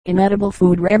inedible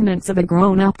food remnants of a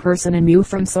grown-up person immune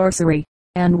from sorcery,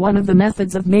 and one of the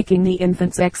methods of making the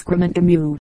infant's excrement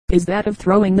immune is that of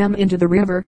throwing them into the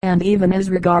river, and even as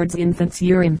regards infant's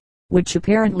urine, which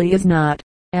apparently is not,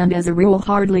 and as a rule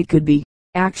hardly could be,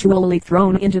 actually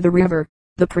thrown into the river,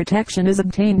 the protection is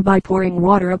obtained by pouring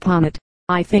water upon it.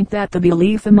 I think that the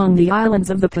belief among the islands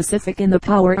of the Pacific in the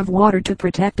power of water to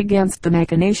protect against the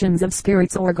machinations of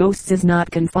spirits or ghosts is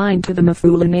not confined to the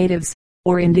Mafulu natives,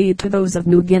 or indeed to those of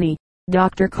New Guinea.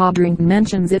 Dr. Codrington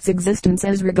mentions its existence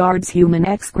as regards human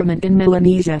excrement in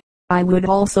Melanesia. I would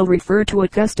also refer to a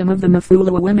custom of the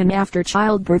Mafulu women after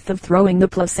childbirth of throwing the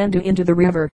placenta into the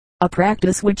river, a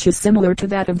practice which is similar to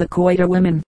that of the Koita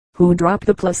women, who drop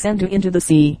the placenta into the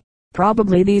sea.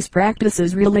 Probably these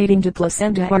practices relating to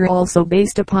placenta are also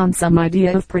based upon some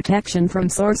idea of protection from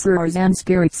sorcerers and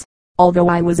spirits, although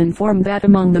I was informed that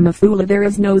among the Mafulu there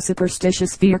is no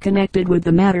superstitious fear connected with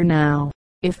the matter now.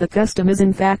 If the custom is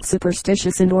in fact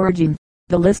superstitious in origin,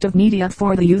 the list of media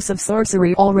for the use of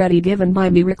sorcery already given by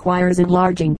me requires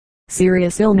enlarging.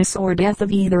 Serious illness or death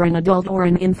of either an adult or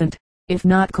an infant, if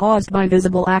not caused by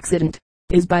visible accident,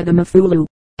 is by the Mafulu,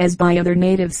 as by other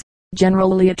natives,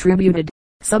 generally attributed,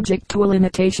 subject to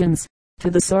limitations, to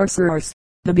the sorcerers.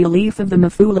 The belief of the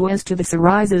Mafulu as to this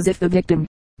arises if the victim,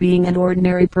 being an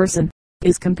ordinary person,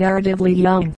 is comparatively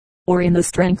young, or in the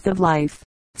strength of life,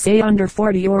 say under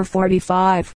 40 or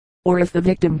 45, or if the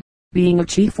victim, being a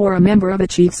chief or a member of a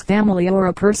chief's family or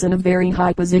a person of very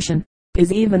high position,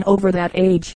 is even over that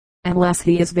age, unless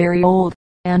he is very old,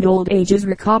 and old age is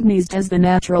recognized as the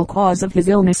natural cause of his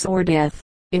illness or death.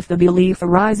 If the belief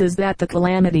arises that the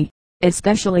calamity,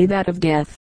 especially that of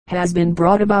death, has been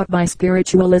brought about by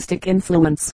spiritualistic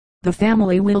influence, the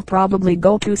family will probably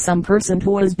go to some person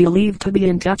who is believed to be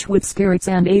in touch with spirits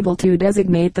and able to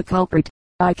designate the culprit.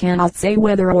 I cannot say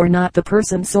whether or not the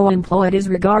person so employed is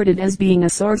regarded as being a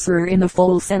sorcerer in the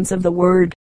full sense of the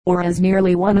word, or as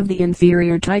merely one of the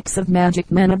inferior types of magic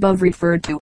men above referred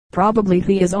to. Probably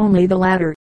he is only the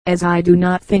latter, as I do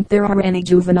not think there are any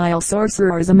juvenile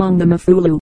sorcerers among the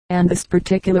Mafulu, and this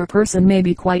particular person may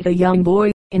be quite a young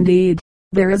boy. Indeed,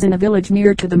 there is in a village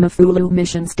near to the Mafulu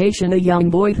mission station a young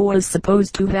boy who is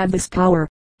supposed to have this power.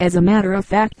 As a matter of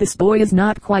fact, this boy is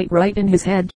not quite right in his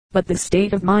head, but this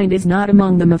state of mind is not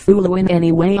among the Mafulu in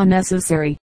any way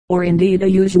unnecessary, or indeed a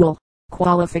usual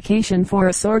qualification for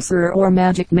a sorcerer or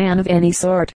magic man of any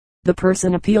sort. The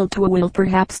person appealed to will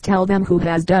perhaps tell them who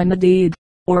has done the deed,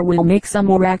 or will make some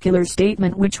oracular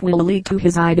statement which will lead to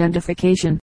his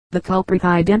identification. The culprit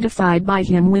identified by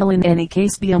him will in any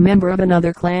case be a member of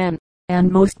another clan,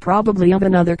 and most probably of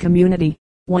another community.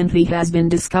 When he has been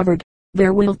discovered,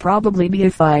 there will probably be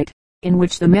a fight, in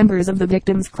which the members of the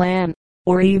victim's clan,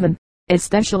 or even,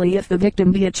 especially if the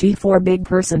victim be a chief or big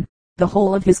person, the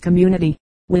whole of his community,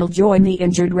 will join the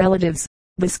injured relatives.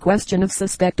 This question of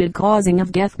suspected causing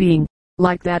of death being,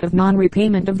 like that of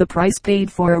non-repayment of the price paid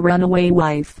for a runaway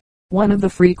wife, one of the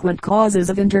frequent causes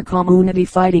of inter-community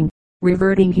fighting.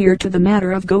 Reverting here to the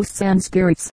matter of ghosts and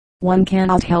spirits, one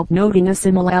cannot help noting a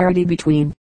similarity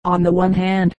between, on the one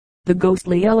hand, the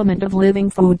ghostly element of living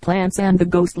food plants and the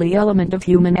ghostly element of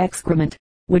human excrement,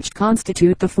 which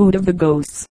constitute the food of the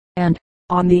ghosts, and,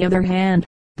 on the other hand,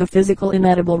 the physical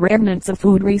inedible remnants of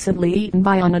food recently eaten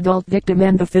by an adult victim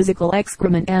and the physical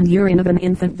excrement and urine of an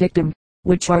infant victim,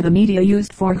 which are the media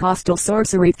used for hostile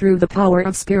sorcery through the power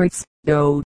of spirits,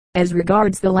 though, as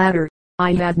regards the latter,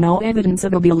 I had no evidence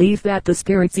of a belief that the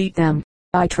spirits eat them.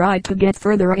 I tried to get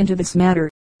further into this matter,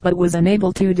 but was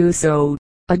unable to do so.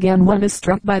 Again one is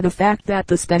struck by the fact that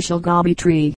the special gobi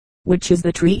tree, which is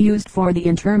the tree used for the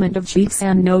interment of chiefs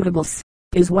and notables,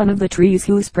 is one of the trees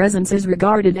whose presence is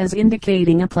regarded as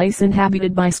indicating a place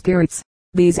inhabited by spirits.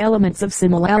 These elements of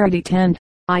similarity tend,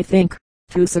 I think,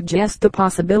 to suggest the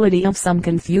possibility of some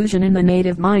confusion in the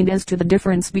native mind as to the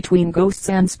difference between ghosts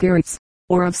and spirits,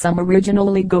 or of some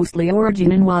originally ghostly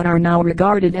origin in what are now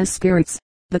regarded as spirits,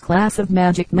 the class of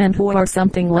magic men who are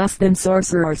something less than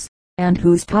sorcerers, and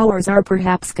whose powers are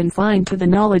perhaps confined to the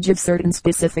knowledge of certain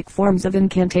specific forms of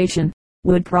incantation,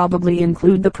 would probably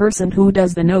include the person who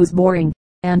does the nose boring,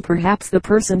 and perhaps the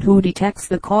person who detects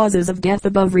the causes of death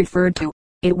above referred to.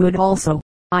 It would also,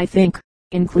 I think,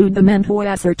 include the men who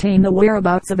ascertain the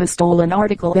whereabouts of a stolen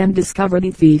article and discover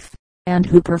the thief, and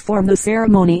who perform the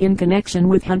ceremony in connection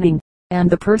with hunting, and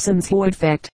the persons who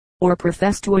effect, or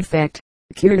profess to effect,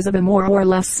 cures of a more or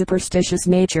less superstitious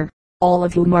nature, all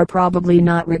of whom are probably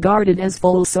not regarded as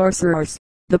full sorcerers.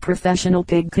 The professional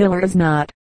pig killer is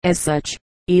not, as such,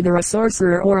 either a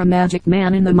sorcerer or a magic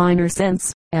man in the minor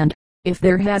sense, and, if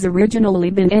there has originally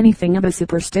been anything of a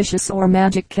superstitious or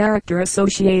magic character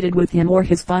associated with him or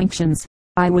his functions,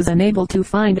 I was unable to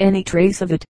find any trace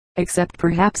of it, except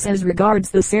perhaps as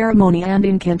regards the ceremony and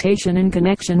incantation in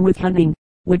connection with hunting,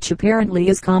 which apparently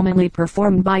is commonly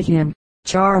performed by him.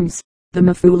 Charms. The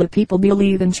Mafula people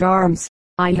believe in charms.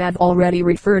 I have already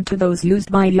referred to those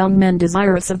used by young men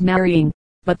desirous of marrying,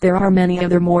 but there are many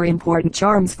other more important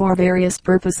charms for various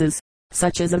purposes,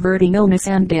 such as averting illness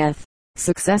and death,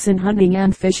 success in hunting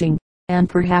and fishing, and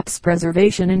perhaps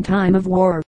preservation in time of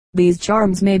war. These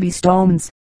charms may be stones,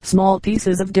 small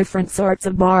pieces of different sorts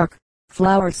of bark,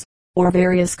 flowers, or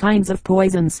various kinds of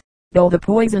poisons. Though the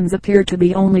poisons appear to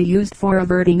be only used for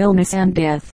averting illness and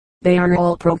death, they are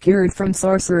all procured from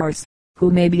sorcerers, who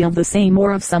may be of the same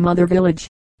or of some other village,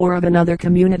 or of another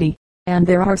community, and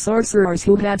there are sorcerers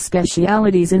who have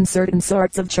specialities in certain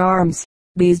sorts of charms.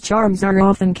 These charms are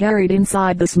often carried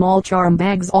inside the small charm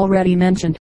bags already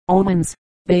mentioned. Omens.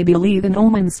 They believe in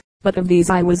omens, but of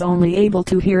these I was only able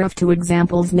to hear of two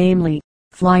examples, namely,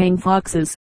 flying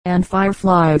foxes, and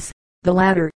fireflies, the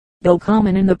latter, though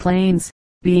common in the plains,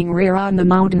 being rare on the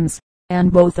mountains,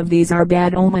 and both of these are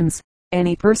bad omens.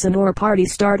 Any person or party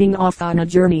starting off on a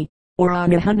journey, or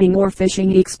on a hunting or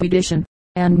fishing expedition,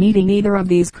 and meeting either of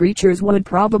these creatures would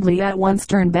probably at once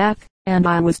turn back, and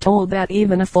I was told that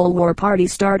even a full war party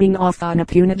starting off on a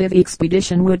punitive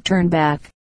expedition would turn back,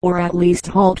 or at least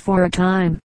halt for a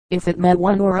time, if it met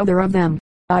one or other of them.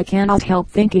 I cannot help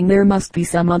thinking there must be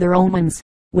some other omens,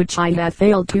 which I have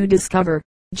failed to discover.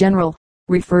 General,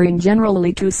 referring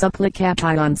generally to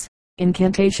supplications,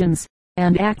 incantations,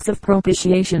 and acts of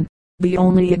propitiation. The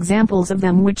only examples of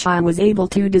them which I was able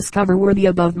to discover were the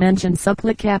above mentioned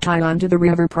supplication to the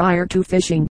river prior to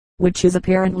fishing, which is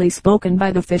apparently spoken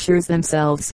by the fishers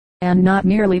themselves, and not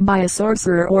merely by a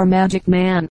sorcerer or magic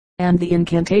man, and the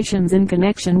incantations in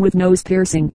connection with nose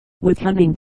piercing, with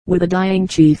hunting, with a dying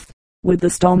chief, with the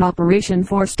stone operation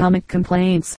for stomach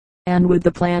complaints, and with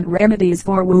the plant remedies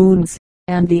for wounds,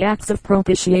 and the acts of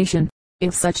propitiation,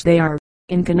 if such they are,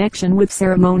 in connection with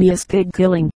ceremonious pig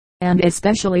killing, and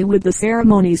especially with the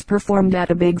ceremonies performed at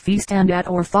a big feast and at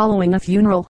or following a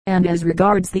funeral. And as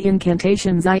regards the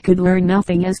incantations, I could learn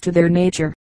nothing as to their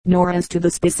nature, nor as to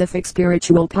the specific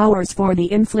spiritual powers for the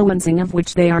influencing of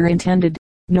which they are intended,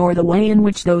 nor the way in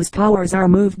which those powers are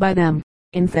moved by them.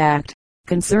 In fact,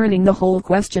 concerning the whole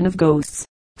question of ghosts,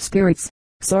 spirits,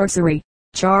 sorcery,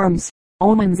 charms,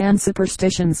 omens and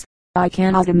superstitions, I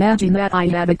cannot imagine that I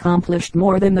have accomplished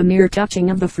more than the mere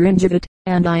touching of the fringe of it,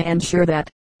 and I am sure that,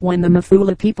 when the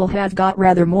Mafula people have got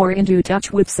rather more into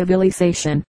touch with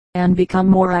civilization, and become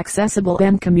more accessible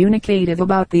and communicative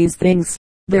about these things,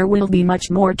 there will be much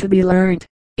more to be learned.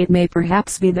 It may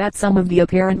perhaps be that some of the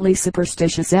apparently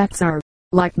superstitious acts are,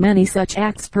 like many such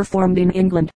acts performed in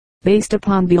England, based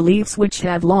upon beliefs which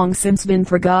have long since been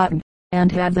forgotten,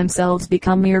 and have themselves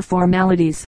become mere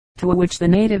formalities, to which the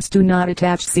natives do not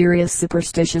attach serious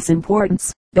superstitious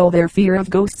importance, though their fear of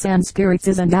ghosts and spirits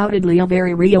is undoubtedly a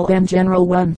very real and general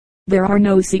one. There are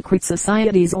no secret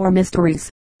societies or mysteries,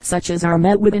 such as are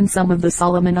met with in some of the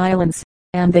Solomon Islands,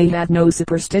 and they have no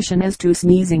superstition as to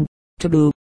sneezing.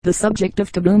 Taboo. The subject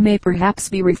of taboo may perhaps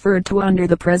be referred to under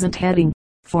the present heading,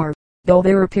 for, though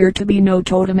there appear to be no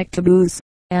totemic taboos,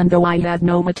 and though I have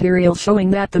no material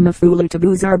showing that the Mafula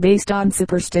taboos are based on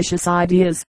superstitious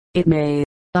ideas, it may,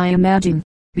 I imagine,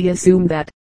 be assumed that,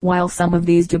 while some of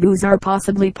these taboos are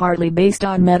possibly partly based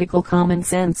on medical common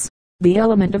sense, the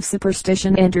element of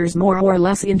superstition enters more or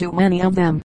less into many of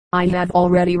them. I have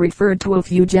already referred to a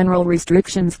few general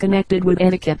restrictions connected with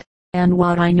etiquette, and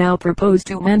what I now propose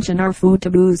to mention are food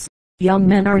taboos. Young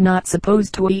men are not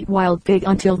supposed to eat wild pig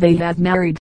until they have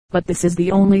married, but this is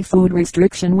the only food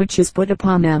restriction which is put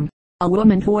upon them. A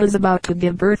woman who is about to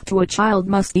give birth to a child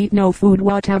must eat no food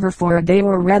whatever for a day,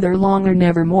 or rather longer,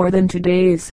 never more than 2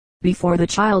 days, before the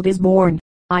child is born.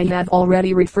 I have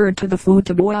already referred to the food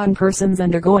taboo on persons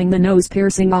undergoing the nose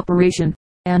piercing operation,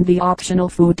 and the optional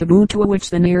food taboo to which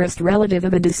the nearest relative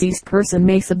of a deceased person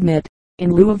may submit,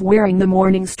 in lieu of wearing the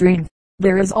mourning string.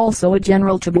 There is also a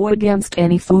general taboo against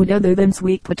any food other than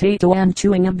sweet potato and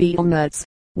chewing of betel nuts,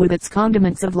 with its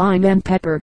condiments of lime and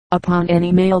pepper, upon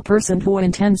any male person who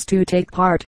intends to take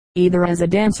part, either as a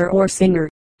dancer or singer,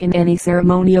 in any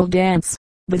ceremonial dance.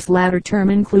 This latter term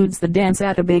includes the dance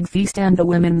at a big feast and the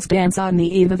women's dance on the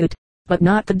eve of it, but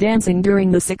not the dancing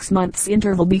during the 6 months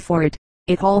interval before it.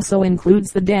 It also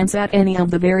includes the dance at any of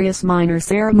the various minor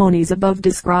ceremonies above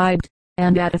described,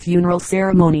 and at a funeral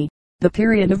ceremony. The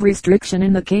period of restriction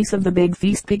in the case of the big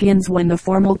feast begins when the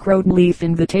formal croton leaf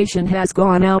invitation has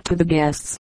gone out to the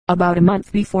guests, about a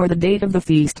month before the date of the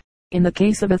feast. In the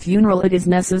case of a funeral it is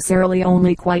necessarily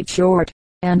only quite short,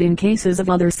 and in cases of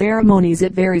other ceremonies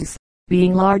it varies.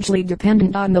 being largely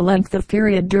dependent on the length of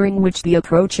period during which the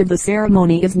approach of the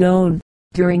ceremony is known.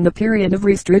 During the period of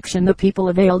restriction the people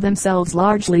avail themselves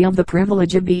largely of the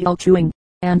privilege of betel chewing,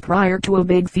 and prior to a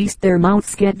big feast their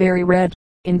mouths get very red.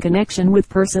 In connection with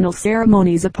personal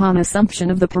ceremonies upon assumption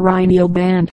of the perennial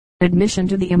band, admission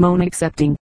to the amon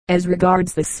excepting, as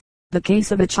regards this, the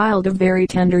case of a child of very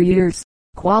tender years,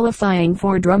 qualifying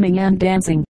for drumming and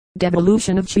dancing,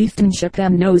 devolution of chieftainship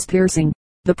and nose piercing,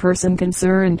 the person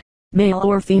concerned, male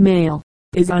or female,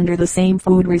 is under the same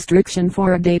food restriction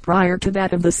for a day prior to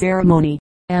that of the ceremony,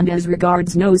 and as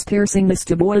regards nose piercing this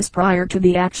taboo is prior to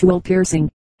the actual piercing,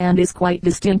 and is quite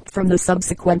distinct from the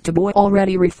subsequent taboo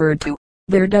already referred to.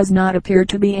 There does not appear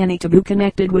to be any taboo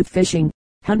connected with fishing,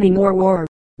 hunting or war.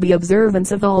 The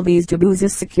observance of all these taboos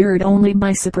is secured only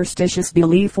by superstitious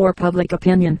belief or public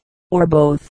opinion, or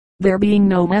both, there being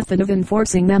no method of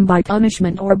enforcing them by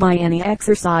punishment or by any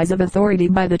exercise of authority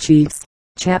by the chiefs.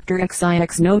 Chapter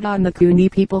XIX Note on the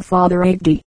Cuney people. Father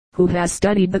Agdi, who has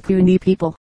studied the Cuney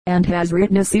people, and has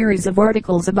written a series of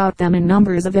articles about them in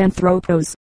numbers of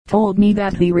Anthropos, told me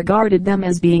that he regarded them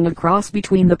as being a cross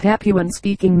between the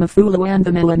Papuan-speaking Mafulu and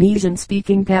the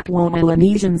Melanesian-speaking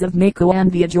Papuan-Melanesians of Mako and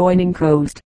the adjoining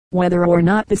coast. Whether or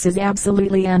not this is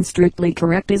absolutely and strictly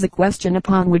correct is a question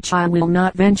upon which I will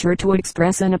not venture to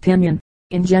express an opinion.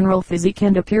 In general physique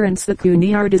and appearance the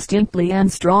Cuney are distinctly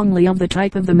and strongly of the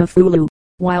type of the Mafulu,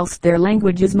 whilst their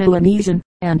language is Melanesian,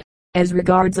 and, as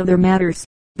regards other matters,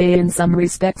 they in some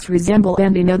respects resemble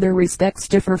and in other respects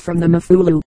differ from the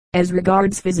Mafulu. As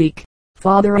regards physique,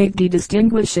 Father Agdi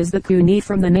distinguishes the Cuney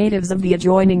from the natives of the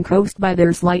adjoining coast by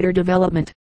their slighter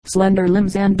development, slender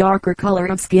limbs and darker color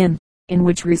of skin, in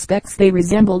which respects they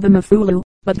resemble the Mafulu,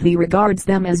 but he regards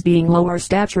them as being lower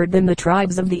statured than the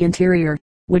tribes of the interior,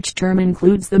 which term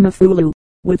includes the Mafulu,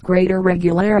 with greater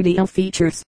regularity of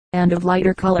features, and of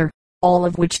lighter color, all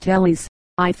of which tallies,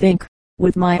 I think,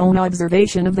 with my own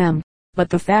observation of them. But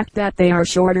the fact that they are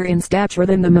shorter in stature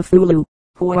than the Mafulu,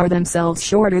 who are themselves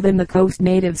shorter than the coast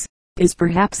natives, is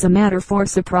perhaps a matter for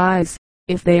surprise,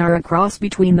 if they are a cross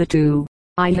between the two.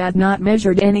 I had not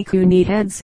measured any Cuney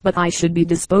heads, but I should be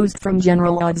disposed from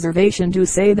general observation to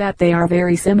say that they are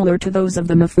very similar to those of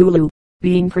the Mafulu,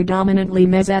 being predominantly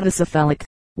mesatocephalic,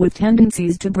 with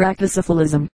tendencies to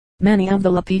brachycephalism. Many of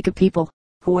the Lapika people,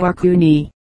 who are Cuney,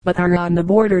 but are on the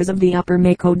borders of the upper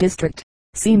Mako district,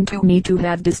 seem to me to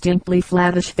have distinctly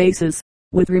flattish faces,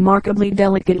 with remarkably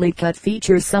delicately cut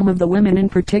features, some of the women in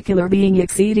particular being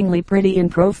exceedingly pretty in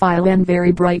profile and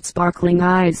very bright sparkling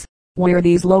eyes. Where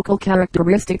these local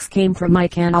characteristics came from I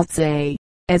cannot say,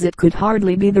 as it could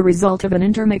hardly be the result of an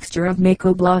intermixture of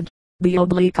Mako blood. The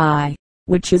oblique eye,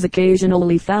 which is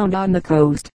occasionally found on the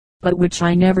coast, but which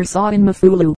I never saw in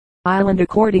Mafulu Island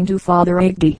according to Father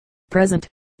Agdi, present,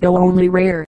 though only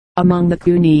rare, among the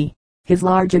Cuney. His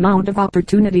large amount of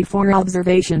opportunity for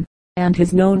observation, and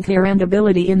his known care and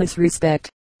ability in this respect,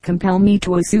 compel me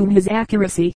to assume his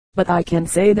accuracy, but I can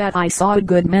say that I saw a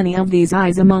good many of these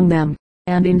eyes among them,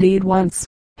 and indeed once,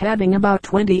 having about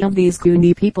 20 of these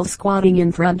Cuney people squatting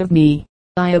in front of me,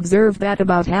 I observed that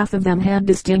about half of them had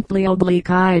distinctly oblique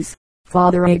eyes.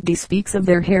 Father Agdi speaks of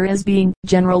their hair as being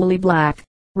generally black,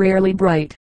 rarely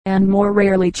bright, and more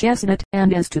rarely chestnut,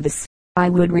 and as to this, I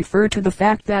would refer to the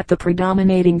fact that the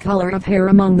predominating color of hair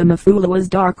among the Mafulu is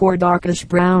dark or darkish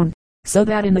brown, so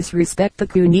that in this respect the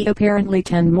Cuney apparently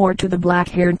tend more to the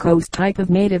black-haired coast type of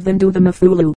native than do the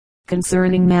Mafulu.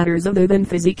 Concerning matters other than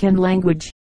physique and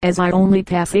language, as I only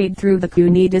passed through the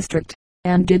Cuney district,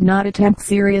 and did not attempt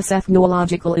serious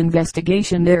ethnological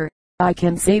investigation there, I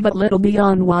can say but little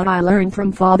beyond what I learned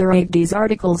from Father Agdi's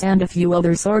articles and a few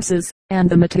other sources, and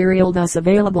the material thus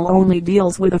available only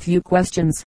deals with a few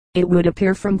questions. It would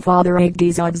appear from Father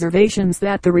Agdi's observations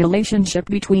that the relationship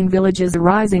between villages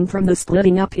arising from the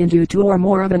splitting up into two or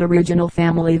more of an original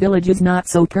family village is not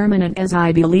so permanent as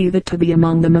I believe it to be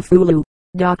among the Mafulu.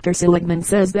 Dr. Seligman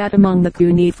says that among the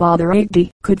Cuney Father Agdi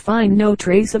could find no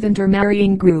trace of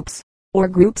intermarrying groups, or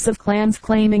groups of clans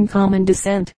claiming common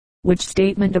descent, which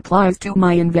statement applies to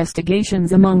my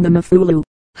investigations among the Mafulu.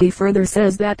 He further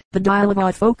says that the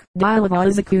Dilava folk, Dilava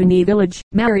is a Cuney village,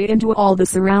 marry into all the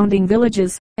surrounding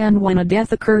villages, and when a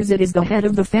death occurs it is the head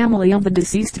of the family of the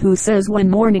deceased who says when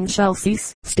mourning shall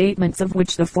cease, statements of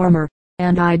which the former,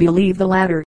 and I believe the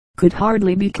latter, could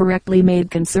hardly be correctly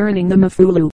made concerning the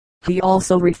Mafulu. He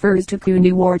also refers to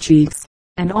Cuney war chiefs,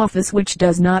 an office which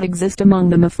does not exist among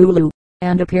the Mafulu,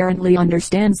 and apparently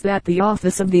understands that the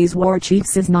office of these war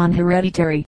chiefs is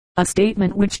non-hereditary, a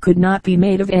statement which could not be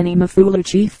made of any Mafulu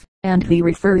chief, and he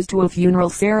refers to a funeral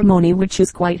ceremony which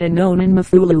is quite unknown in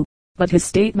Mafulu, but his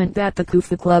statement that the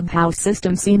Kufu clubhouse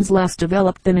system seems less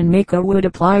developed than in Mako would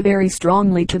apply very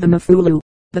strongly to the Mafulu.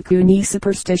 The Kuni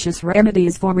superstitious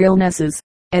remedies for illnesses,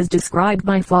 as described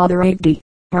by Father Agdi,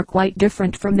 are quite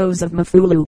different from those of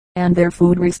Mafulu, and their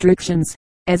food restrictions,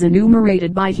 as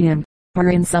enumerated by him, are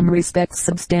in some respects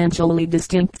substantially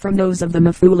distinct from those of the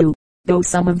Mafulu, though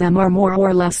some of them are more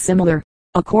or less similar.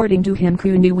 According to him,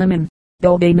 Kuni women,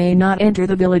 though they may not enter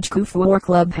the village Kufu or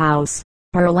clubhouse,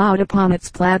 are allowed upon its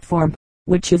platform,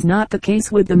 which is not the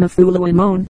case with the Mafulu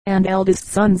Imon, and eldest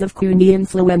sons of Kuni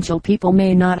influential people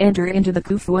may not enter into the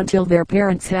Kufu until their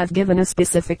parents have given a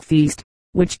specific feast,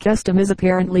 which custom is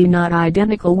apparently not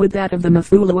identical with that of the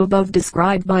Mafulu above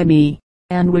described by me,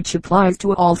 and which applies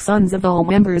to all sons of all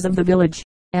members of the village,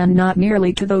 and not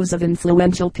merely to those of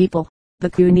influential people. The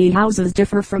Kuni houses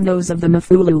differ from those of the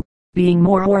Mafulu, being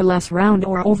more or less round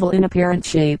or oval in apparent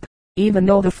shape, even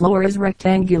though the floor is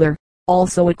rectangular.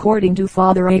 Also, according to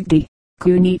Father Agdi,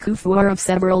 Kuni Kufu are of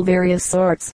several various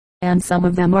sorts, and some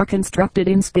of them are constructed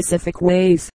in specific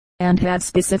ways, and have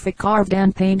specific carved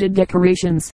and painted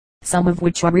decorations, some of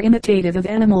which are imitative of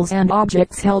animals and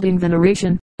objects held in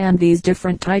veneration, and these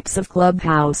different types of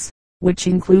clubhouse, which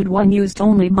include one used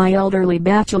only by elderly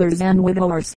bachelors and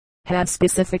widowers, have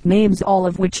specific names, all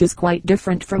of which is quite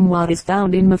different from what is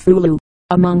found in Mafulu.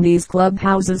 Among these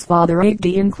clubhouses Father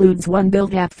Agdi includes one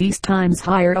built at feast times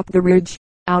higher up the ridge,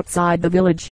 outside the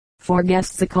village, for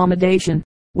guests' accommodation,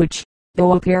 which,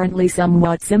 though apparently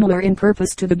somewhat similar in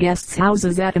purpose to the guests'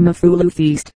 houses at a Mafulu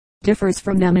feast, differs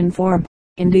from them in form.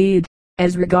 Indeed,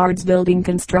 as regards building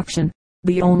construction,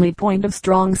 the only point of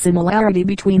strong similarity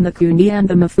between the Kuni and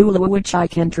the Mafulu which I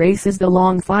can trace is the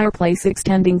long fireplace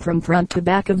extending from front to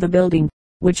back of the building,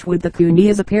 which with the Kuni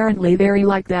is apparently very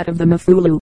like that of the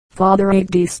Mafulu. Father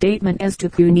Agdi's statement as to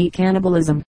Kuni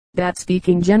cannibalism, that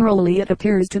speaking generally it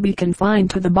appears to be confined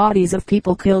to the bodies of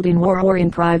people killed in war or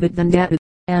in private vendetta,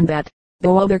 and that,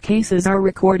 though other cases are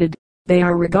recorded, they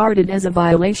are regarded as a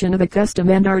violation of a custom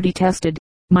and are detested,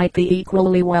 might be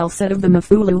equally well said of the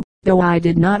Mafulu, though I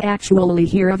did not actually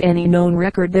hear of any known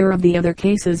record there of the other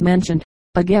cases mentioned.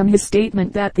 Again, his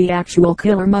statement that the actual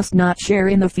killer must not share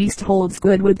in the feast holds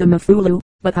good with the Mafulu,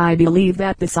 but I believe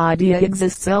that this idea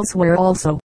exists elsewhere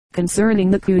also. Concerning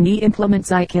the Kuni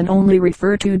implements I can only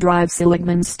refer to Drive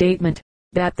Seligman's statement,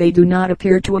 that they do not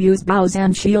appear to use bows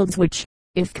and shields, which,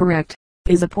 if correct,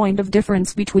 is a point of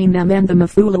difference between them and the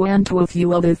Mafulu, and to a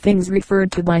few other things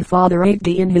referred to by Father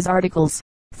Agdi in his articles.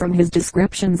 From his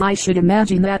descriptions I should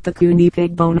imagine that the Kuni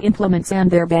pig bone implements and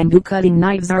their bamboo cutting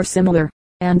knives are similar,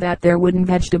 and that their wooden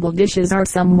vegetable dishes are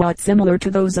somewhat similar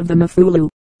to those of the Mafulu.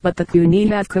 But the Kuni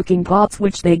have cooking pots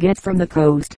which they get from the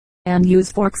coast, and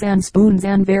use forks and spoons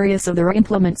and various other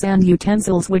implements and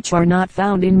utensils which are not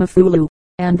found in Mafulu,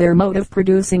 and their mode of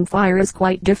producing fire is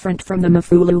quite different from the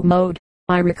Mafulu mode.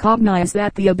 I recognize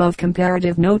that the above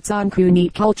comparative notes on Kuni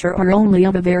culture are only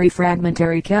of a very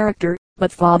fragmentary character,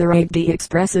 but Father Agdi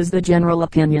expresses the general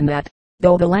opinion that,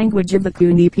 though the language of the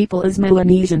Kuni people is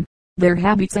Melanesian, their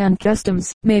habits and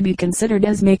customs may be considered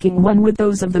as making one with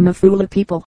those of the Mafulu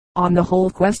people. On the whole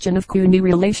question of Kuni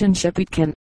relationship, it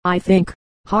can, I think,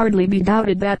 hardly be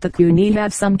doubted that the Kuni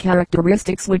have some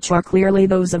characteristics which are clearly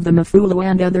those of the Mafulu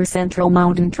and other central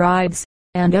mountain tribes,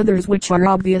 and others which are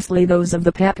obviously those of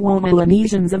the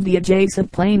Papuo-Melanesians of the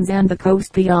adjacent plains and the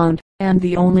coast beyond, and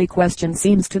the only question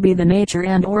seems to be the nature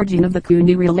and origin of the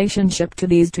Kuni relationship to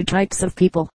these two types of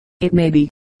people. It may be,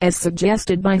 as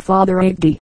suggested by Father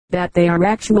Agdi, that they are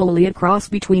actually a cross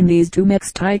between these two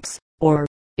mixed types, or,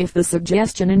 if the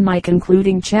suggestion in my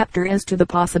concluding chapter as to the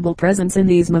possible presence in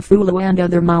these Mafulu and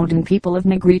other mountain people of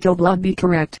Negrito blood be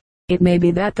correct, it may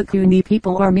be that the Kuni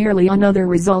people are merely another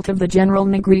result of the general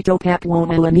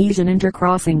Negrito-Papuo-Melanesian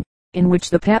intercrossing, in which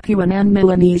the Papuan and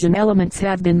Melanesian elements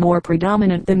have been more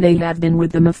predominant than they have been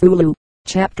with the Mafulu.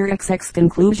 Chapter XX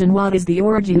Conclusion. What is the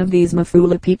origin of these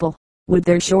Mafulu people, with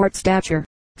their short stature,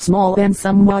 small and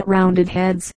somewhat rounded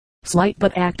heads, slight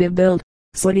but active build,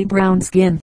 sooty brown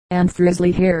skin, and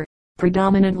frizzly hair,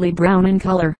 predominantly brown in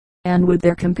color, and with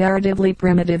their comparatively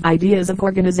primitive ideas of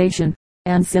organization,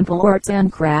 and simple arts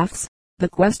and crafts? The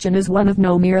question is one of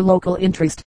no mere local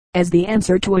interest, as the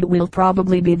answer to it will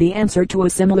probably be the answer to a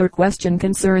similar question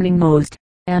concerning most,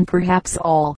 and perhaps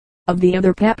all, of the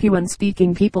other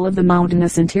Papuan-speaking people of the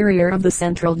mountainous interior of the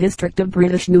central district of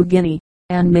British New Guinea,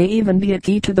 and may even be a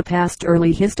key to the past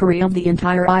early history of the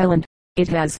entire island. It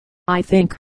has, I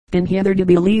think, been hitherto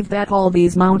believed that all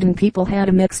these mountain people had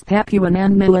a mixed Papuan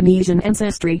and Melanesian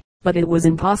ancestry, but it was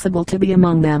impossible to be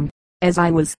among them, as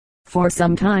I was, for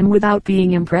some time, without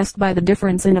being impressed by the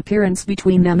difference in appearance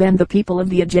between them and the people of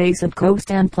the adjacent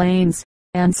coast and plains,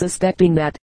 and suspecting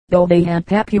that, though they had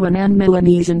Papuan and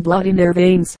Melanesian blood in their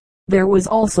veins. There was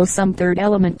also some third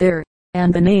element there,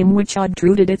 and the name which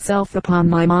obtruded itself upon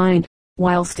my mind,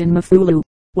 whilst in Mafulu,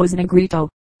 was Negrito.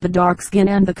 The dark skin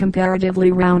and the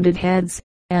comparatively rounded heads,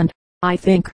 and, I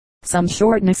think, some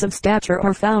shortness of stature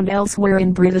are found elsewhere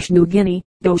in British New Guinea,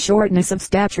 though shortness of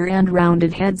stature and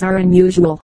rounded heads are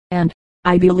unusual, and,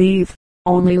 I believe,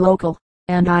 only local,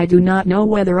 and I do not know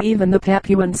whether even the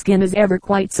Papuan skin is ever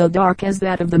quite so dark as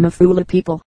that of the Mafula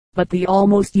people, but the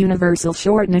almost universal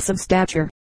shortness of stature,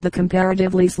 the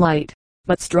comparatively slight,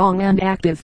 but strong and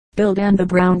active, build and the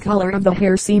brown color of the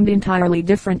hair seemed entirely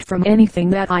different from anything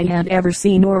that I had ever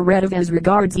seen or read of as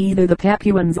regards either the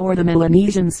Papuans or the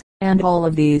Melanesians, and all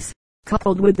of these,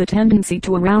 coupled with the tendency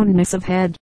to a roundness of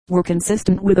head, were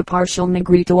consistent with a partial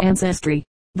Negrito ancestry.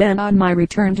 Then on my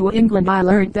return to England I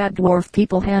learnt that dwarf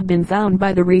people had been found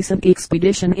by the recent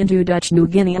expedition into Dutch New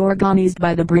Guinea organized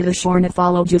by the British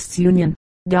Ornithologists' Union.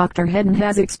 Dr. Hedden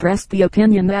has expressed the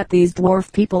opinion that these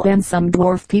dwarf people and some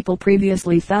dwarf people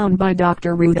previously found by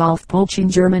Dr. Rudolf Pulch in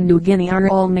German New Guinea are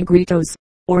all Negritos,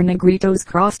 or Negritos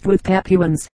crossed with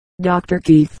Papuans. Dr.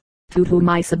 Keith, to whom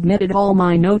I submitted all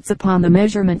my notes upon the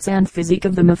measurements and physique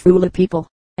of the Mafula people,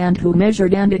 and who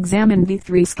measured and examined the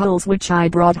 3 skulls which I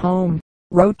brought home,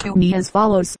 wrote to me as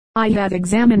follows: I have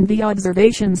examined the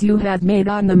observations you have made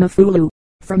on the Mafulu.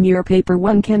 From your paper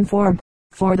one can form,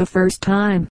 for the first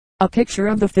time, a picture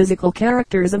of the physical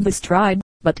characters of this tribe,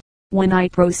 but, when I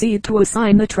proceed to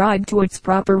assign the tribe to its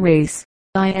proper race,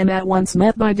 I am at once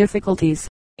met by difficulties.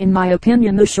 In my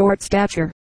opinion the short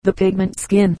stature, the pigment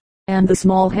skin, and the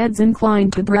small heads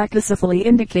inclined to brachycephaly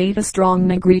indicate a strong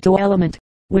Negrito element,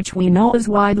 which we know is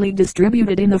widely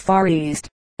distributed in the Far East,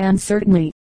 and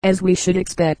certainly, as we should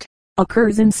expect,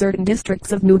 occurs in certain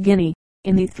districts of New Guinea.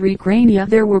 In the 3 crania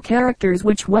there were characters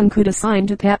which one could assign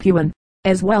to Papuan,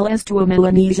 as well as to a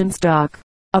Melanesian stock.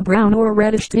 A brown or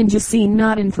reddish tinge is seen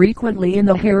not infrequently in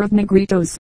the hair of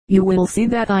Negritos. You will see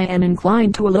that I am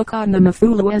inclined to look on the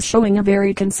Mafulu as showing a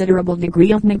very considerable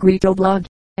degree of Negrito blood,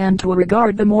 and to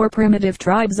regard the more primitive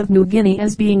tribes of New Guinea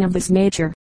as being of this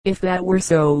nature. If that were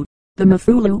so, the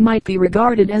Mafulu might be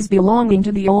regarded as belonging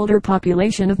to the older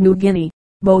population of New Guinea,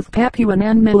 both Papuan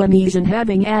and Melanesian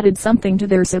having added something to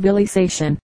their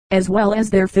civilization, as well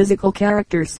as their physical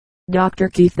characters. Dr.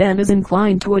 Keith then is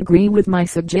inclined to agree with my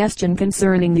suggestion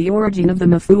concerning the origin of the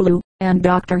Mafulu, and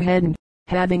Dr. Hedden,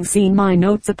 having seen my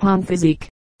notes upon physique,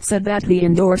 said that he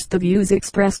endorsed the views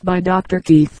expressed by Dr.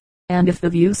 Keith, and if the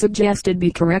view suggested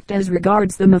be correct as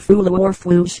regards the Mafulu or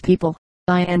Flush people,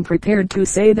 I am prepared to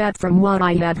say that from what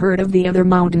I had heard of the other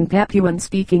mountain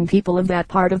Papuan-speaking people of that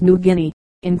part of New Guinea,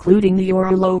 including the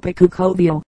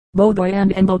Orolopicucovio, Bodoy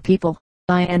and Embo people,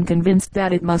 I am convinced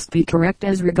that it must be correct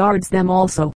as regards them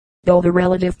also. Though the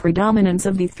relative predominance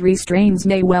of the 3 strains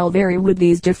may well vary with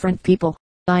these different people,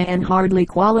 I am hardly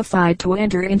qualified to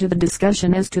enter into the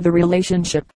discussion as to the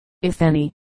relationship, if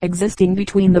any, existing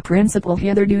between the principal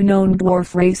hitherto known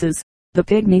dwarf races, the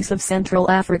Pygmies of Central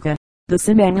Africa, the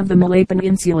Simang of the Malay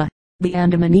Peninsula, the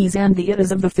Andamanese and the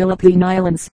Itas of the Philippine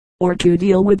Islands, or to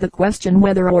deal with the question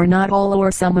whether or not all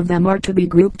or some of them are to be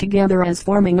grouped together as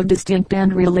forming a distinct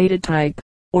and related type,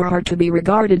 or are to be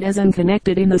regarded as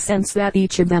unconnected in the sense that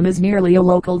each of them is merely a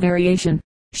local variation,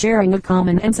 sharing a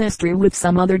common ancestry with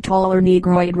some other taller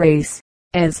Negroid race.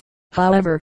 As,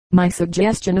 however, my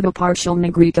suggestion of a partial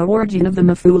Negrito origin of the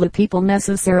Mafula people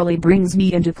necessarily brings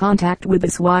me into contact with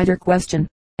this wider question,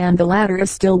 and the latter is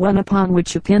still one upon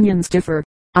which opinions differ.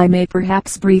 I may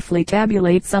perhaps briefly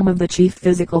tabulate some of the chief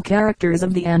physical characters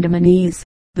of the Andamanese,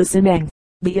 the Simang,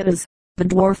 the Itas, the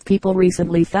dwarf people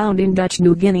recently found in Dutch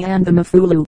New Guinea, and the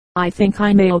Mafulu. I think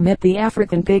I may omit the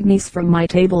African Pygmies from my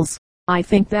tables. I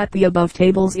think that the above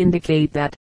tables indicate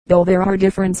that, though there are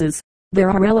differences, there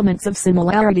are elements of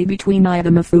similarity between the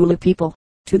Mafula people,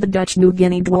 to the Dutch New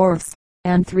Guinea dwarfs,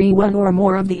 and 1 or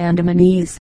more of the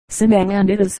Andamanese, Simang and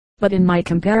Itas. But in my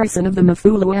comparison of the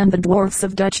Mafulu and the dwarfs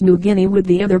of Dutch New Guinea with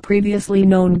the other previously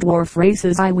known dwarf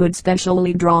races, I would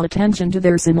specially draw attention to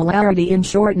their similarity in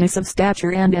shortness of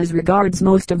stature, and as regards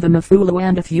most of the Mafulu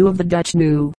and a few of the Dutch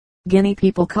New Guinea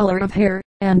people color of hair,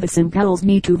 and this impels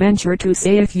me to venture to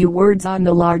say a few words on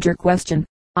the larger question.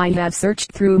 I have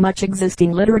searched through much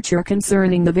existing literature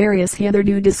concerning the various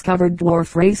hitherto discovered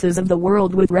dwarf races of the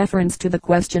world with reference to the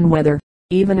question whether,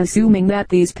 even assuming that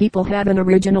these people had an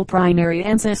original primary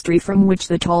ancestry from which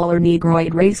the taller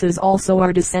Negroid races also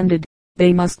are descended,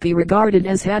 they must be regarded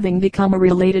as having become a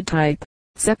related type,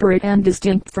 separate and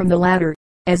distinct from the latter,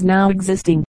 as now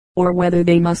existing, or whether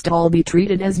they must all be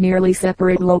treated as merely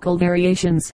separate local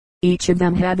variations, each of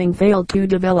them having failed to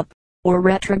develop, or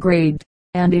retrograde,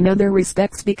 and in other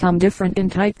respects become different in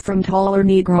type from taller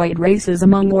Negroid races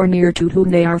among or near to whom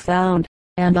they are found.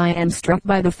 And I am struck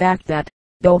by the fact that,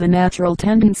 though the natural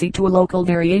tendency to a local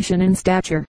variation in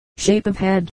stature, shape of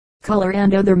head, color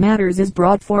and other matters is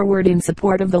brought forward in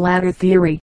support of the latter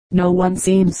theory, no one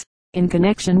seems, in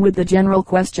connection with the general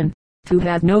question, to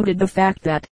have noted the fact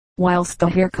that, whilst the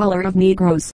hair color of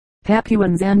Negroes,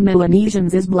 Papuans and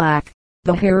Melanesians is black,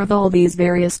 the hair of all these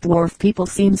various dwarf people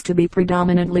seems to be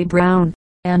predominantly brown,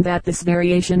 and that this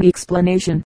variation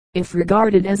explanation, if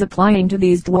regarded as applying to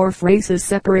these dwarf races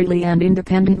separately and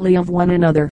independently of one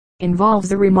another,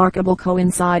 involves a remarkable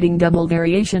coinciding double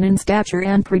variation in stature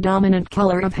and predominant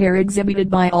color of hair exhibited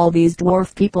by all these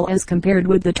dwarf people as compared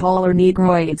with the taller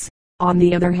Negroids. On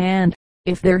the other hand,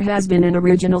 if there has been an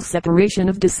original separation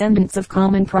of descendants of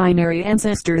common primary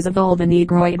ancestors of all the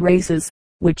Negroid races,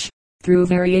 which, through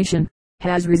variation,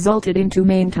 has resulted in two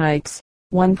main types,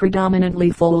 one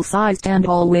predominantly full-sized and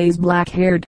always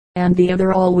black-haired, and the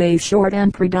other always short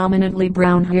and predominantly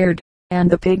brown-haired, and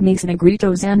the pygmies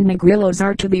Negritos and Negrillos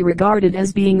are to be regarded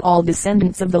as being all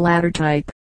descendants of the latter type,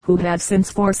 who have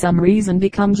since for some reason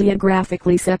become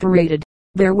geographically separated.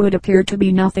 There would appear to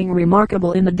be nothing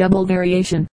remarkable in the double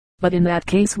variation, but in that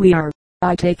case we are,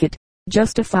 I take it,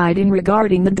 justified in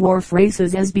regarding the dwarf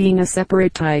races as being a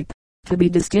separate type, to be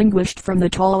distinguished from the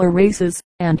taller races,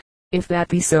 and, if that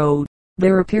be so,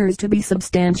 there appears to be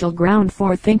substantial ground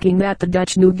for thinking that the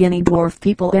Dutch New Guinea dwarf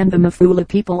people and the Mafula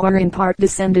people are in part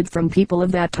descended from people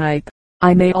of that type.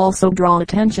 I may also draw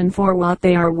attention for what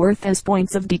they are worth as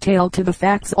points of detail to the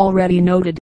facts already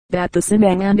noted, that the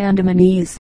Semang and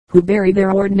Andamanese, who bury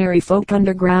their ordinary folk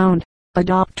underground,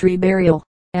 adopt tree burial,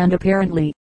 and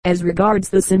apparently, as regards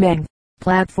the Semang,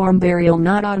 platform burial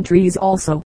not on trees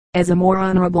also, as a more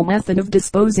honorable method of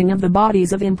disposing of the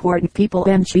bodies of important people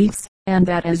and chiefs, and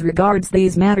that as regards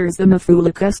these matters the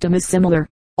Mafula custom is similar.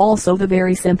 Also the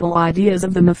very simple ideas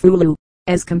of the Mafulu,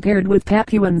 as compared with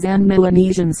Papuans and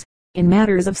Melanesians, in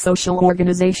matters of social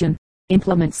organization,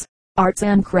 implements, arts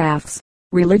and crafts,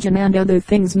 religion and other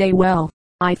things may well,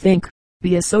 I think,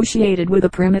 be associated with a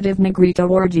primitive Negrito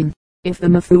origin. If the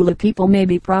Mafula people may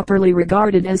be properly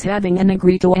regarded as having a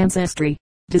Negrito ancestry,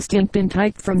 distinct in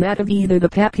type from that of either the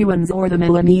Papuans or the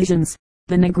Melanesians,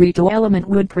 the Negrito element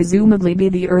would presumably be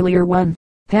the earlier one,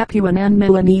 Papuan and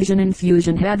Melanesian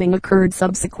infusion having occurred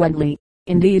subsequently.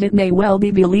 Indeed it may well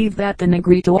be believed that the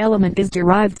Negrito element is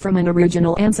derived from an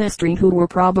original ancestry who were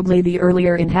probably the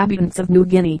earlier inhabitants of New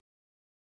Guinea.